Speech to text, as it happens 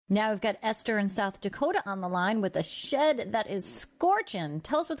Now we've got Esther in South Dakota on the line with a shed that is scorching.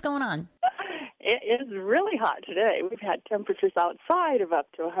 Tell us what's going on. It is really hot today. We've had temperatures outside of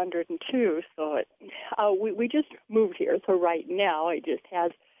up to 102, so we just moved here. So right now it just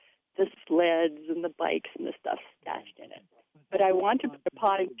has the sleds and the bikes and the stuff stashed in it. But I want to put a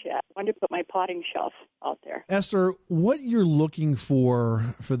potting shed. I want to put my potting shelf out there. Esther, what you're looking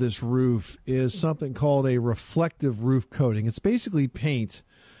for this roof is something called a reflective roof coating. It's basically paint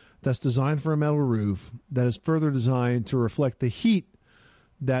that's designed for a metal roof that is further designed to reflect the heat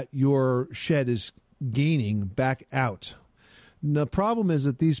that your shed is gaining back out. The problem is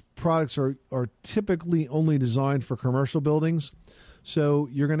that these products are typically only designed for commercial buildings, so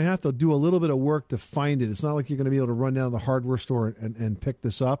you're going to have to do a little bit of work to find it. It's not like you're going to be able to run down to the hardware store and pick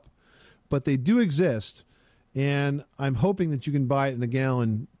this up, but they do exist, and I'm hoping that you can buy it in a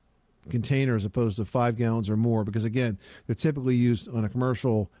gallon container as opposed to 5 gallons or more, because again, they're typically used on a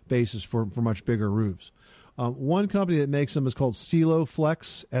commercial basis for much bigger roofs. One company that makes them is called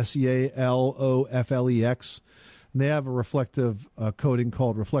Sealoflex, Sealoflex, and they have a reflective coating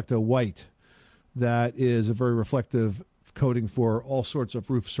called ReflectoWhite that is a very reflective coating for all sorts of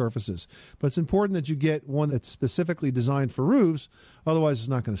roof surfaces. But it's important that you get one that's specifically designed for roofs, otherwise it's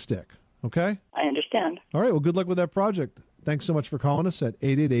not going to stick. Okay? I understand. All right, well, good luck with that project. Thanks so much for calling us at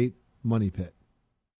 888-MONEY-PIT.